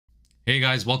Hey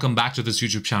guys, welcome back to this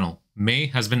YouTube channel. May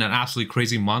has been an absolutely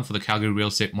crazy month for the Calgary real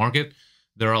estate market.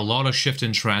 There are a lot of shift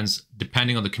in trends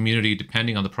depending on the community,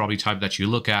 depending on the property type that you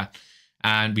look at.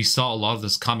 And we saw a lot of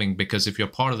this coming because if you're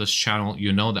part of this channel,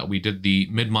 you know that we did the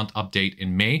mid-month update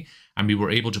in May and we were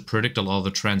able to predict a lot of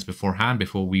the trends beforehand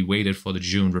before we waited for the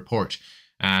June report.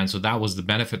 And so that was the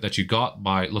benefit that you got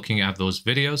by looking at those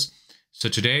videos. So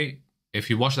today, if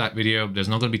you watch that video, there's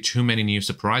not going to be too many new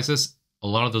surprises. A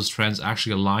lot of those trends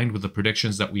actually aligned with the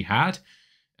predictions that we had.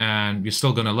 And we're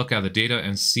still going to look at the data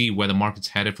and see where the market's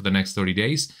headed for the next 30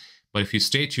 days. But if you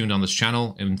stay tuned on this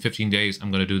channel, in 15 days, I'm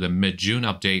going to do the mid-June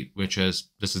update,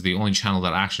 this is the only channel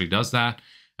that actually does that.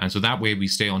 And so that way we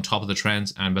stay on top of the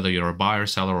trends. And whether you're a buyer,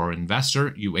 seller, or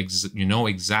investor, you know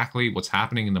exactly what's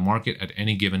happening in the market at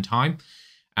any given time.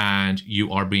 And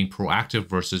you are being proactive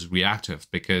versus reactive,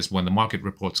 because when the market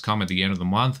reports come at the end of the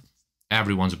month,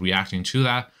 everyone's reacting to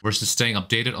that versus staying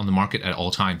updated on the market at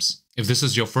all times. If this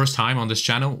is your first time on this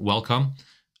channel, welcome.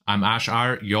 I'm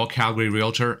Iyer, your Calgary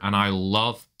Realtor, and I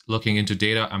love looking into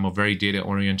data. I'm a very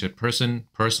data-oriented person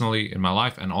personally in my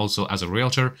life and also as a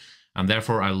realtor. And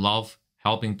therefore, I love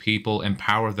helping people,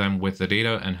 empower them with the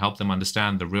data and help them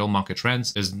understand the real market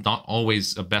trends. Is not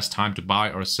always the best time to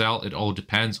buy or sell. It all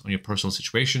depends on your personal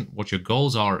situation, what your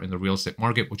goals are in the real estate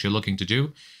market, what you're looking to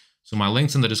do. So my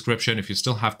link's in the description. If you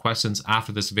still have questions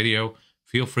after this video,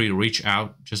 feel free to reach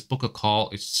out. Just book a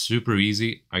call. It's super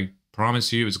easy. I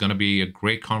promise you it's going to be a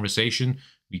great conversation.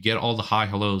 We get all the high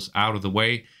hellos out of the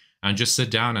way and just sit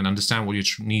down and understand what your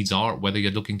needs are, whether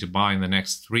you're looking to buy in the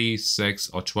next 3, 6,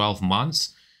 or 12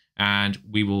 months. And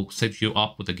we will set you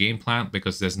up with a game plan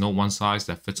because there's no one size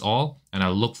that fits all. And I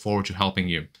look forward to helping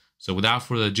you. So without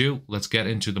further ado, let's get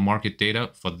into the market data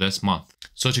for this month.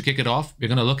 So to kick it off, we're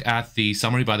going to look at the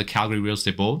summary by the Calgary Real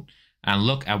Estate Board and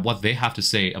look at what they have to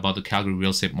say about the Calgary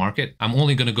real estate market. I'm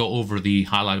only going to go over the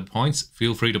highlighted points.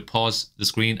 Feel free to pause the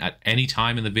screen at any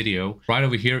time in the video. Right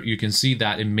over here, you can see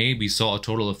that in May, we saw a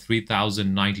total of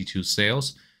 3,092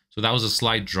 sales. So that was a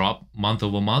slight drop month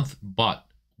over month, but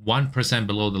 1%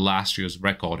 below the last year's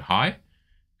record high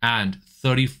and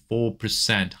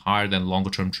 34% higher than longer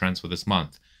term trends for this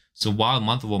month. So while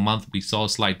month over month we saw a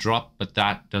slight drop, but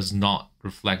that does not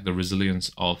reflect the resilience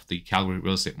of the Calgary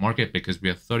real estate market because we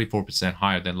are 34%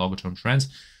 higher than longer term trends.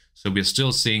 So we're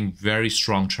still seeing very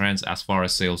strong trends as far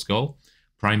as sales go,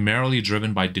 primarily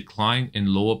driven by decline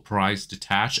in lower priced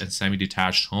detached and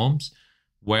semi-detached homes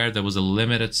where there was a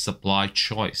limited supply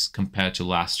choice compared to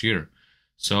last year.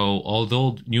 So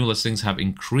although new listings have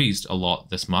increased a lot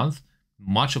this month,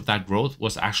 much of that growth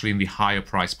was actually in the higher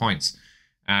price points.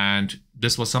 And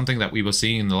this was something that we were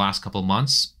seeing in the last couple of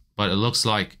months, but it looks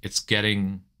like it's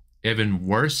getting even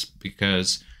worse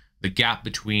because the gap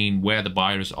between where the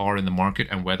buyers are in the market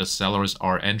and where the sellers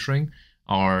are entering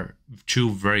are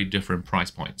two very different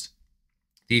price points.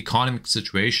 The economic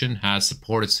situation has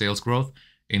supported sales growth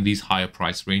in these higher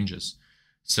price ranges.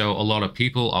 So a lot of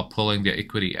people are pulling their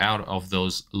equity out of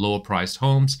those lower priced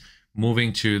homes,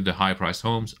 moving to the high priced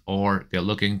homes, or they're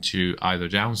looking to either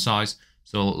downsize.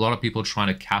 So a lot of people trying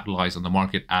to capitalize on the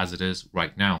market as it is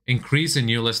right now. Increase in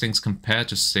new listings compared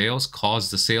to sales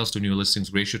caused the sales to new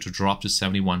listings ratio to drop to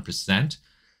 71%.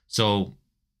 So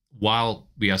while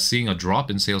we are seeing a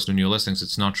drop in sales to new listings,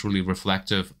 it's not truly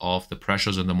reflective of the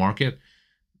pressures in the market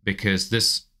because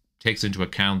this takes into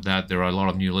account that there are a lot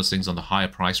of new listings on the higher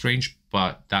price range,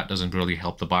 but that doesn't really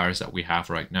help the buyers that we have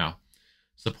right now.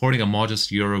 Supporting a modest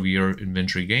year-over-year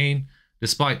inventory gain.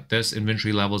 Despite this,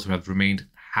 inventory levels have remained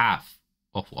half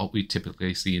of what we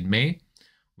typically see in May,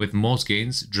 with most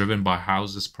gains driven by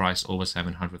houses priced over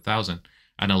 $700,000,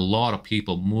 and a lot of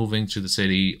people moving to the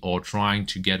city or trying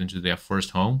to get into their first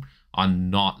home are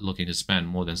not looking to spend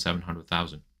more than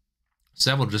 $700,000.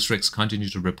 Several districts continue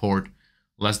to report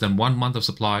less than 1 month of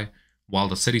supply, while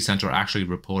the city center actually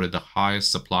reported the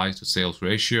highest supply to sales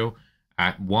ratio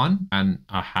at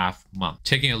 1.5 months.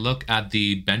 Taking a look at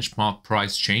the benchmark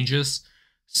price changes.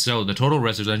 So the total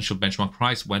residential benchmark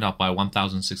price went up by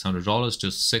 $1,600 to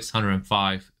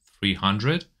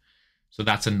 $605,300. So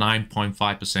that's a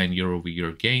 9.5%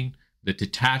 year-over-year gain. The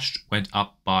detached went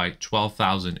up by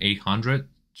 $12,800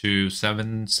 to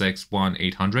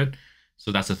 $761,800.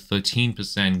 So that's a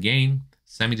 13% gain.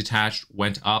 Semi-detached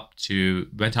went up by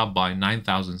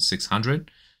 $9,600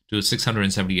 to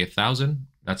 $678,000.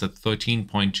 That's a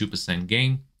 13.2%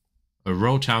 gain. A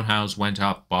row townhouse went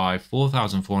up by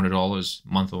 $4,400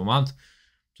 month over month.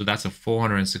 So that's a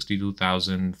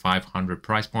 $462,500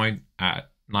 price point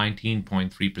at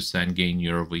 19.3% gain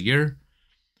year over year.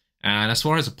 And as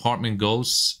far as apartment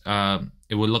goes,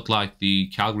 it would look like the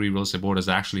Calgary Real Estate Board has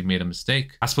actually made a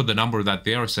mistake. As for the number that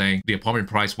they are saying, the apartment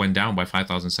price went down by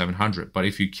 5,700. But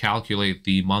if you calculate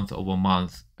the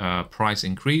month-over-month price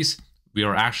increase, we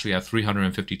are actually at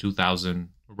 352,000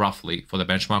 roughly for the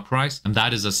benchmark price. And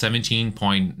that is a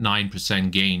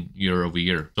 17.9% gain year over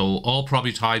year. So all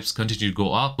property types continue to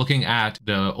go up. Looking at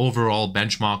the overall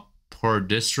benchmark per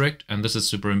district, and this is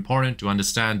super important to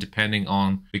understand depending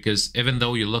on, because even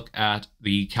though you look at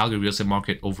the Calgary real estate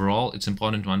market overall, it's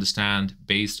important to understand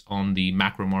based on the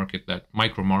macro market, that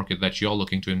micro market that you're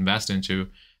looking to invest into,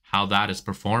 how that is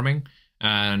performing.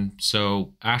 And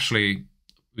so actually,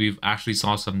 we've actually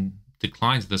saw some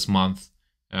declines this month,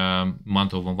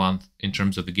 month over month in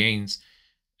terms of the gains.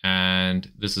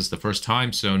 And this is the first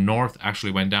time. So North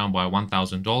actually went down by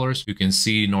 $1,000. You can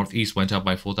see Northeast went up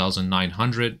by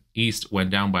 4,900. East went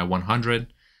down by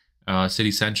 100.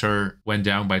 City Center went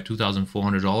down by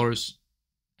 $2,400.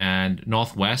 And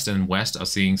Northwest and West are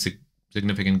seeing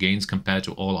significant gains compared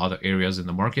to all other areas in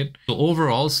the market. So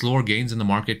overall, slower gains in the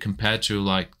market compared to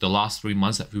like the last 3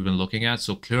 months that we've been looking at.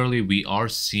 So clearly we are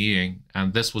seeing,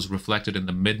 and this was reflected in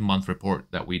the mid-month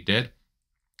report that we did,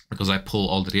 because I pull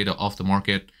all the data off the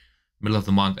market middle of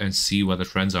the month and see where the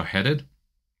trends are headed.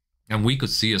 And we could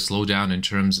see a slowdown in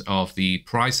terms of the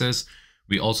prices.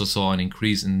 We also saw an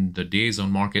increase in the days on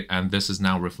market, and this is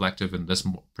now reflective in this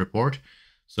report.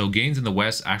 So gains in the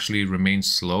West actually remain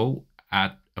slow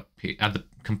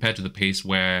compared to the pace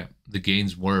where the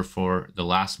gains were for the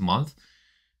last month.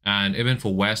 And even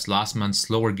for West, last month,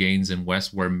 slower gains in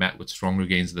West were met with stronger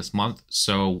gains this month.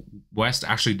 So West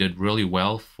actually did really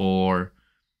well for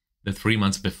the 3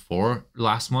 months before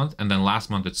last month, and then last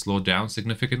month it slowed down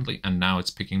significantly, and now it's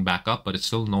picking back up, but it's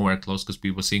still nowhere close, because we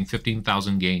were seeing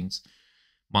 15,000 gains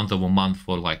month over month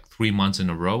for like 3 months in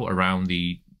a row around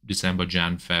the December,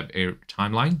 Jan, Feb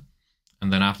timeline,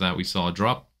 and then after that we saw a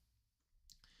drop.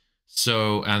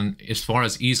 So, and as far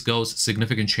as East goes,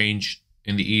 significant change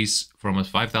in the East from a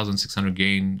 5,600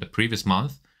 gain the previous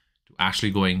month to actually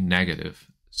going negative.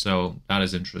 So that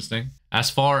is interesting. As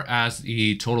far as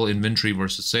the total inventory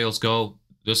versus sales go,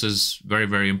 this is very,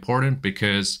 very important,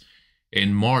 because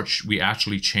in March, we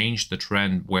actually changed the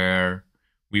trend where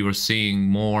we were seeing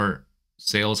more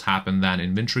sales happen than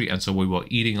inventory. And so we were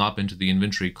eating up into the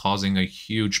inventory, causing a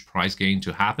huge price gain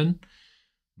to happen.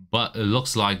 But it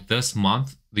looks like this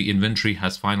month, the inventory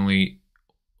has finally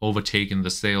overtaken the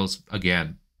sales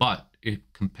again. But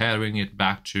comparing it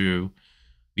back to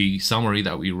the summary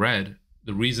that we read,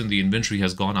 the reason the inventory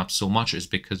has gone up so much is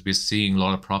because we're seeing a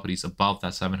lot of properties above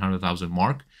that 700,000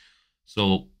 mark.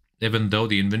 So even though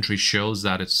the inventory shows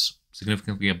that it's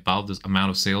significantly above this amount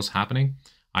of sales happening,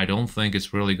 I don't think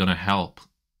it's really going to help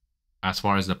as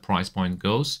far as the price point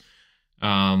goes.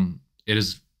 It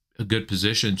is a good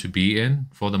position to be in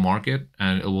for the market,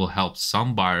 and it will help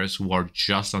some buyers who are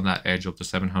just on that edge of the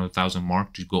 700,000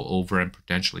 mark to go over and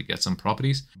potentially get some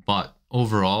properties. But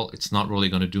overall, it's not really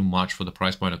going to do much for the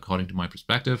price point according to my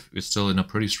perspective. It's still in a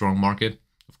pretty strong market.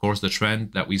 Of course, the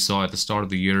trend that we saw at the start of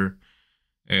the year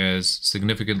is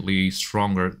significantly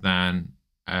stronger than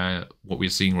what we're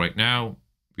seeing right now.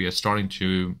 We are starting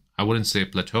to, I wouldn't say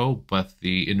plateau, but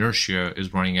the inertia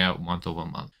is running out month over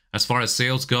month. As far as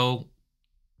sales go,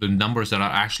 the numbers that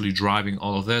are actually driving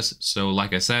all of this. So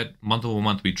like I said, month over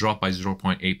month, we dropped by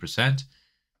 0.8%.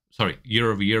 Sorry,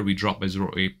 year over year, we dropped by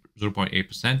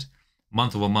 0.8%.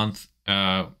 Month over month,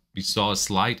 we saw a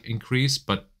slight increase,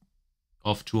 but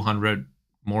of 200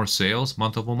 more sales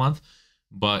month over month,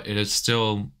 but it is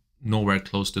still nowhere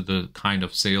close to the kind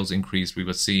of sales increase we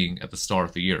were seeing at the start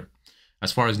of the year.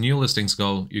 As far as new listings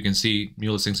go, you can see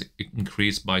new listings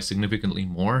increased by significantly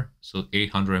more, so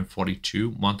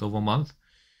 842 month over month.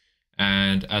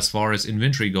 And as far as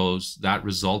inventory goes, that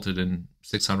resulted in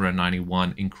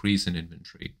 691 increase in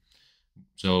inventory.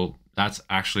 So that's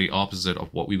actually opposite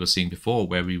of what we were seeing before,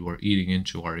 where we were eating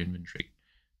into our inventory.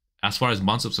 As far as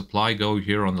months of supply go,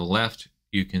 here on the left,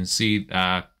 you can see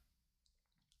that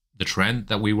the trend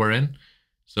that we were in.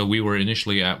 So we were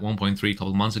initially at 1.3 a couple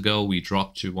of months ago. We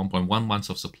dropped to 1.1 months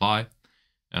of supply,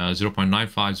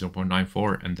 0.95,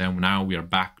 0.94, and then now we are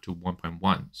back to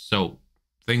 1.1. So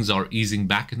things are easing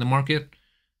back in the market.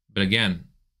 But again,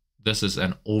 this is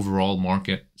an overall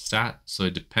market stat. So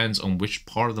it depends on which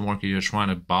part of the market you're trying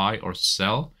to buy or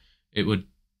sell. It would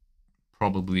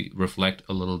probably reflect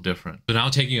a little different. So now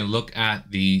taking a look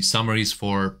at the summaries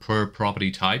for per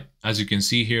property type. As you can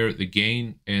see here, the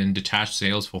gain in detached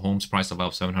sales for homes priced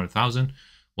above 700,000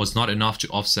 was not enough to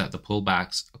offset the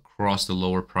pullbacks across the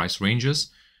lower price ranges,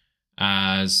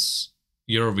 as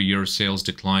year over year sales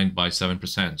declined by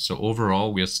 7%. So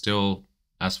overall, we are still,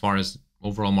 as far as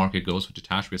overall market goes for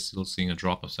detached, we're still seeing a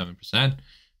drop of 7%.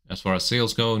 As far as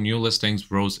sales go, new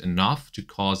listings rose enough to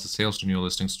cause the sales to new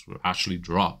listings to actually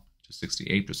drop to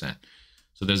 68%.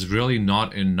 So there's really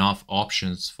not enough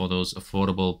options for those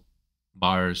affordable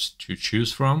buyers to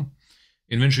choose from.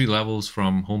 Inventory levels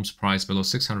from homes priced below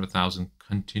 600,000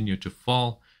 continue to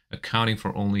fall, accounting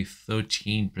for only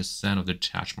 13% of the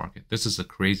detached market. This is a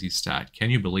crazy stat. Can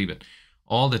you believe it?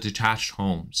 All the detached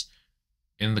homes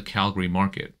in the Calgary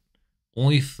market,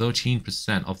 only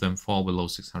 13% of them fall below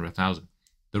 600,000.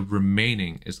 The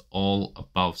remaining is all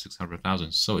above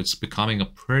 600,000. So it's becoming a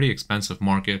pretty expensive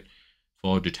market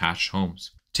for detached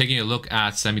homes. Taking a look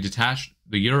at semi-detached,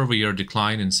 the year-over-year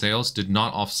decline in sales did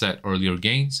not offset earlier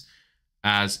gains,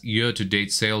 as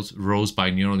year-to-date sales rose by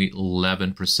nearly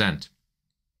 11%.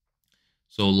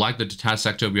 So like the detached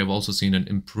sector, we have also seen an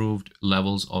improved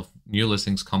levels of new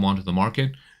listings come onto the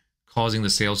market, causing the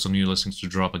sales of new listings to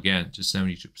drop again to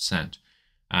 72%.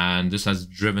 And this has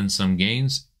driven some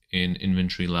gains in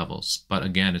inventory levels. But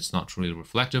again, it's not truly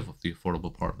reflective of the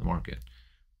affordable part of the market.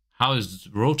 How is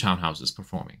row townhouses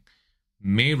performing?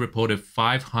 May reported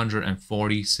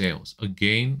 540 sales, a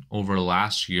gain over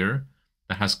last year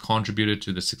that has contributed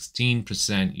to the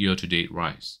 16% year-to-date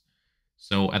rise.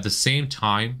 So at the same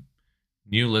time,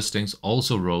 new listings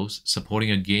also rose,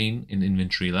 supporting a gain in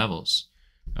inventory levels.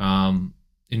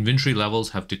 Inventory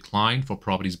levels have declined for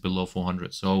properties below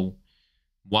 400. So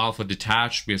while for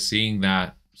detached, we are seeing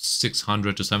that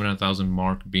 600 to 700,000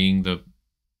 mark being the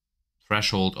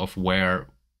threshold of where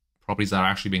properties are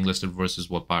actually being listed versus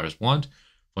what buyers want.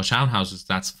 For townhouses,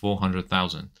 that's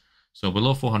 400,000. So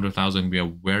below 400,000, we are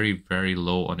very, very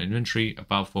low on inventory.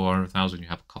 Above 400,000, you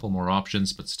have a couple more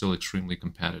options, but still extremely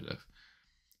competitive.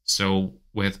 So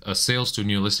with a sales to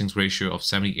new listings ratio of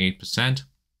 78%,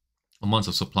 a month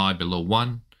of supply below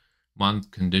 1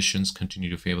 month, conditions continue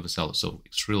to favor the seller. So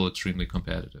it's still extremely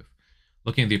competitive.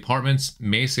 Looking at the apartments,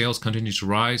 May sales continue to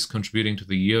rise, contributing to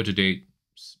the year-to-date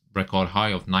record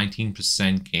high of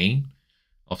 19% gain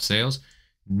of sales.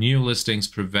 New listings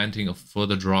preventing a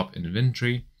further drop in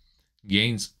inventory.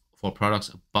 Gains for products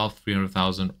above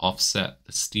 300,000 offset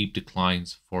the steep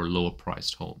declines for lower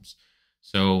priced homes.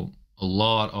 So a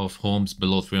lot of homes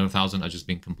below 300,000 are just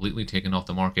being completely taken off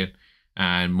the market,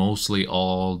 and mostly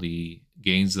all the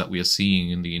gains that we are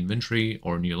seeing in the inventory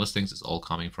or new listings is all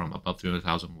coming from above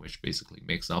 300,000, which basically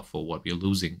makes up for what we are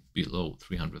losing below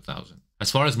 300,000. As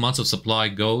far as months of supply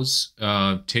goes,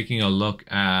 taking a look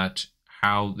at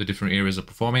how the different areas are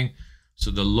performing. So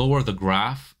the lower the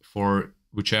graph for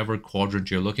whichever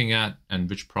quadrant you're looking at and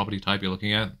which property type you're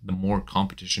looking at, the more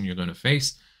competition you're going to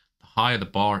face. The higher the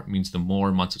bar means the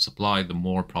more months of supply, the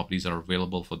more properties are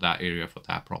available for that area, for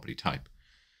that property type.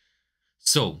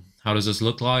 So how does this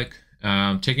look like?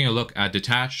 Taking a look at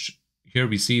detached, here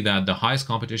we see that the highest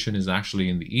competition is actually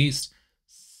in the east.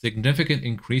 Significant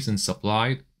increase in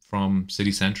supply from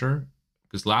city center,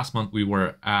 because last month we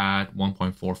were at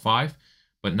 1.45,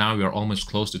 but now we are almost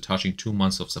close to touching 2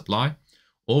 months of supply.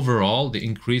 Overall, the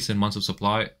increase in months of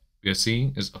supply we are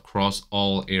seeing is across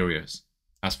all areas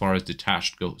as far as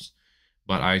detached goes.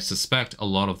 But I suspect a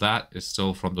lot of that is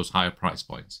still from those higher price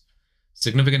points.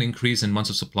 Significant increase in months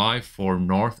of supply for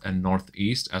north and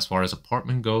northeast as far as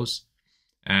apartment goes,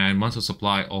 and months of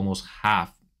supply almost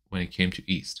half when it came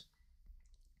to east.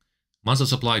 Months of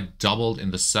supply doubled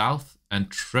in the south and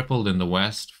tripled in the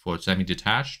west for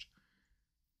semi-detached.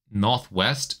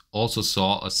 Northwest also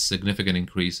saw a significant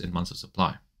increase in months of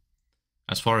supply.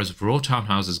 As far as row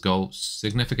townhouses go,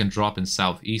 significant drop in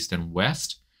southeast and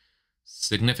west,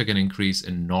 significant increase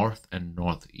in north and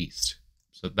northeast.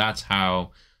 So that's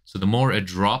how, so the more it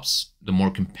drops, the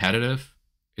more competitive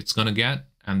it's going to get,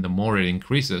 and the more it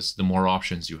increases, the more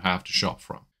options you have to shop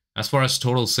from. As far as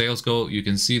total sales go, you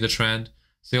can see the trend.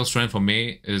 Sales trend for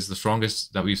May is the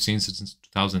strongest that we've seen since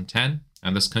 2010,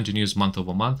 and this continues month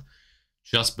over month,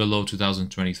 just below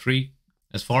 2023.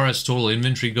 As far as total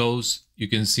inventory goes, you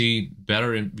can see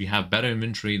we have better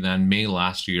inventory than May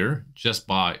last year, just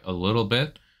by a little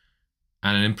bit,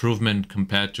 and an improvement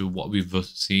compared to what we've been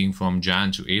seeing from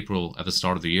Jan to April at the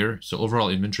start of the year. So overall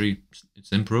inventory,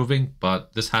 it's improving,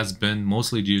 but this has been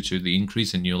mostly due to the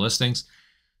increase in new listings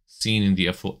seen in the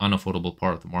unaffordable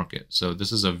part of the market. So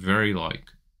this is a very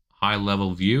high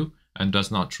level view and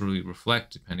does not truly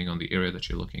reflect depending on the area that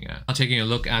you're looking at. Now taking a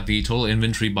look at the total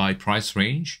inventory by price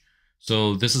range.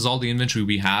 So this is all the inventory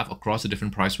we have across the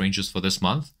different price ranges for this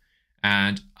month.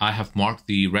 And I have marked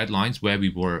the red lines where we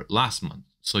were last month.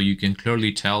 So you can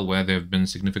clearly tell where there have been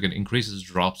significant increases,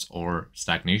 drops, or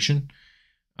stagnation.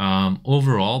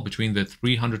 Overall, between the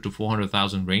 300 to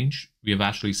 400,000 range, we have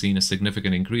actually seen a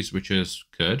significant increase, which is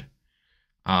good.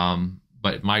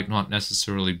 but it might not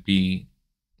necessarily be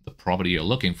the property you're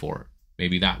looking for.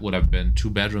 Maybe that would have been 2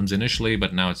 bedrooms initially,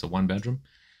 but now it's a 1 bedroom.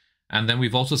 And then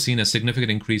we've also seen a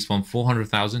significant increase from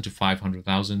 400,000 to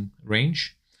 500,000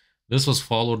 range. This was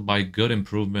followed by good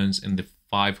improvements in the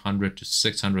 500 to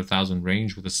 600,000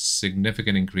 range, with a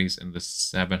significant increase in the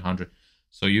 700.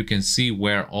 So you can see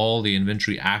where all the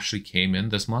inventory actually came in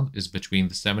this month is between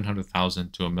the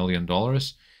 700,000 to $1 million.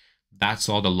 That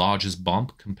saw the largest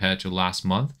bump compared to last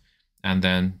month, and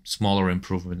then smaller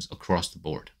improvements across the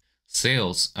board.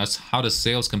 Sales, how does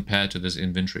sales compare to this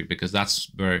inventory? Because that's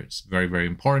very, very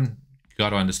important. You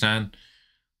got to understand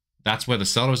that's where the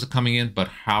sellers are coming in, but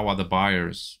how are the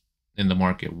buyers in the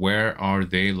market? Where are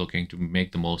they looking to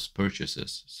make the most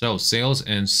purchases? So sales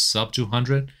in sub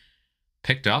 200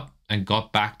 picked up and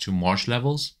got back to March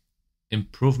levels.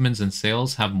 Improvements in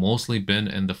sales have mostly been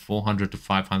in the 400 to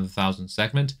 500,000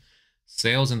 segment.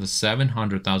 Sales in the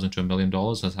 700,000 to $1 million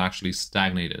has actually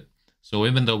stagnated. So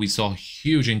even though we saw a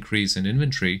huge increase in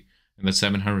inventory in the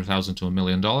 700,000 to $1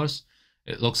 million,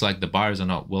 it looks like the buyers are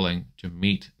not willing to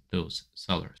meet those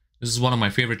sellers. This is one of my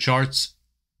favorite charts.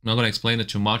 I'm not going to explain it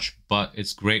too much, but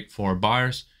it's great for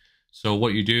buyers. So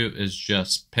what you do is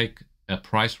just pick a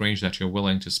price range that you're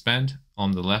willing to spend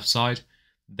on the left side.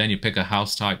 Then you pick a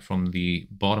house type from the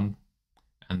bottom,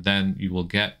 and then you will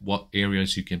get what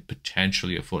areas you can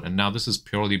potentially afford. And now this is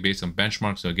purely based on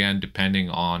benchmark. So again, depending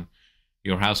on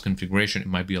your house configuration, it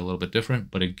might be a little bit different,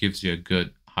 but it gives you a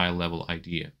good high level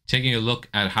idea. Taking a look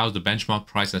at how the benchmark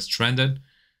price has trended.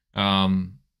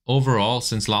 Overall,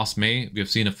 since last May, we have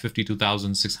seen a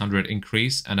 $52,600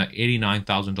 increase and an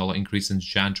 $89,000 increase since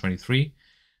Jan 23.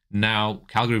 Now,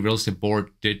 Calgary Real Estate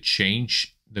Board did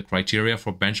change the criteria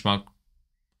for benchmark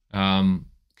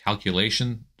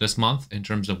calculation this month in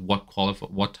terms of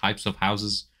what types of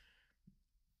houses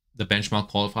the benchmark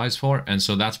qualifies for. And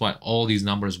so that's why all these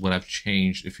numbers would have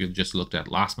changed if you just looked at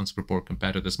last month's report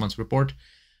compared to this month's report.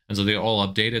 And so they're all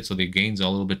updated, so the gains are a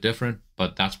little bit different,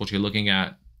 but that's what you're looking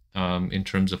at in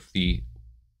terms of the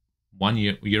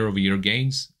year-over-year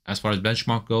gains as far as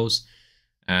benchmark goes.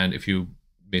 And if you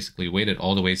basically waited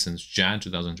all the way since Jan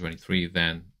 2023,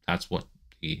 then that's what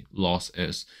the loss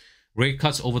is. Rate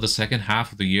cuts over the second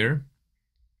half of the year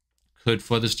could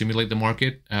further stimulate the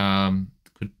market.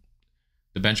 Could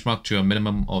the benchmark to a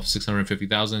minimum of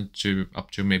 650,000 to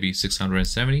up to maybe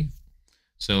 670.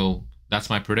 So that's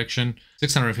my prediction.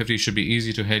 650 should be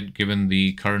easy to hit given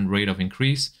the current rate of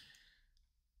increase.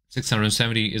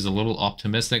 670 is a little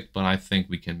optimistic, but I think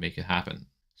we can make it happen.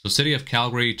 So City of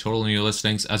Calgary, total new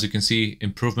listings, as you can see,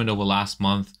 improvement over last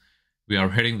month. We are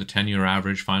hitting the 10-year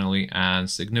average finally, and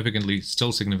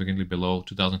still significantly below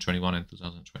 2021 and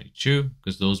 2022,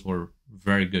 because those were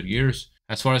very good years.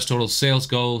 As far as total sales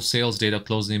go, sales data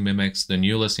closely mimics the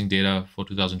new listing data for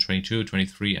 2022,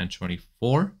 23, and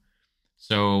 24.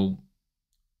 So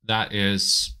that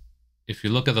is, if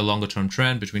you look at the longer term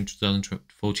trend between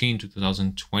 2014 to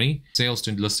 2020, sales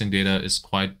to listing data is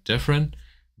quite different.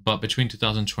 But between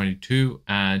 2022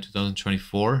 and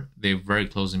 2024, they very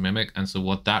closely mimic. And so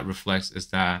what that reflects is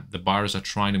that the buyers are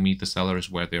trying to meet the sellers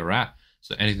where they're at.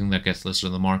 So anything that gets listed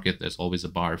in the market, there's always a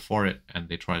buyer for it, and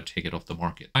they try to take it off the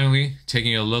market. Finally,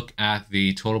 taking a look at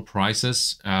the total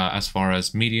prices as far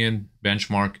as median,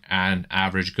 benchmark, and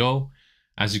average go.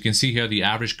 As you can see here, the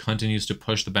average continues to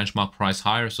push the benchmark price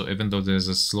higher. So even though there's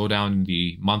a slowdown in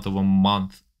the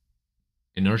month-over-month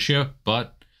inertia,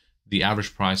 but the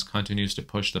average price continues to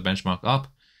push the benchmark up,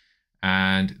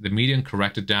 and the median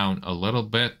corrected down a little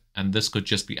bit. And this could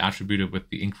just be attributed with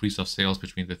the increase of sales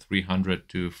between the 300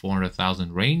 to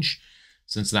 400,000 range,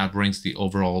 since that brings the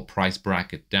overall price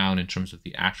bracket down in terms of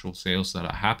the actual sales that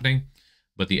are happening,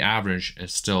 but the average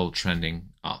is still trending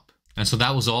up. And so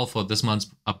that was all for this month's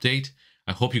update.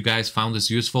 I hope you guys found this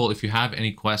useful. If you have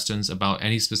any questions about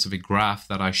any specific graph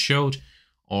that I showed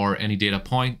or any data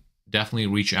point, definitely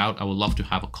reach out. I would love to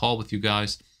have a call with you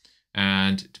guys.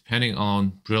 And depending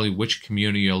on really which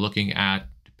community you're looking at,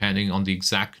 depending on the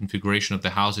exact configuration of the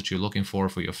house that you're looking for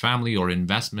your family or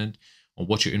investment, or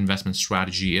what your investment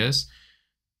strategy is,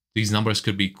 these numbers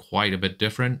could be quite a bit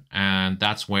different. And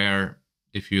that's where,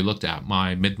 if you looked at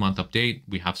my mid-month update,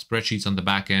 we have spreadsheets on the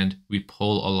back end. We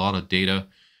pull a lot of data,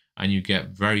 and you get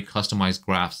very customized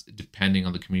graphs depending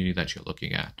on the community that you're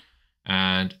looking at.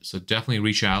 And so definitely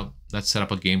reach out. Let's set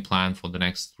up a game plan for the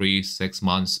next 3-6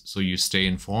 months so you stay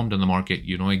informed in the market.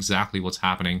 You know exactly what's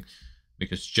happening,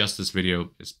 because just this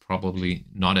video is probably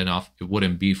not enough. It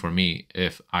wouldn't be for me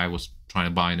if I was trying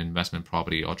to buy an investment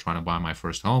property or trying to buy my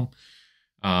first home.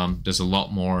 There's a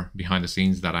lot more behind the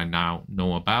scenes that I now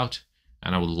know about,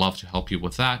 and I would love to help you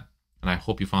with that. And I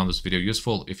hope you found this video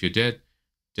useful. If you did,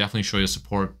 definitely show your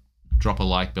support drop a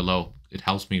like below. It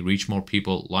helps me reach more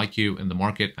people like you in the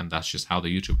market, and that's just how the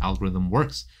YouTube algorithm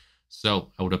works.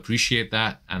 So I would appreciate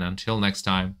that. And until next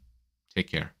time, take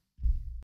care.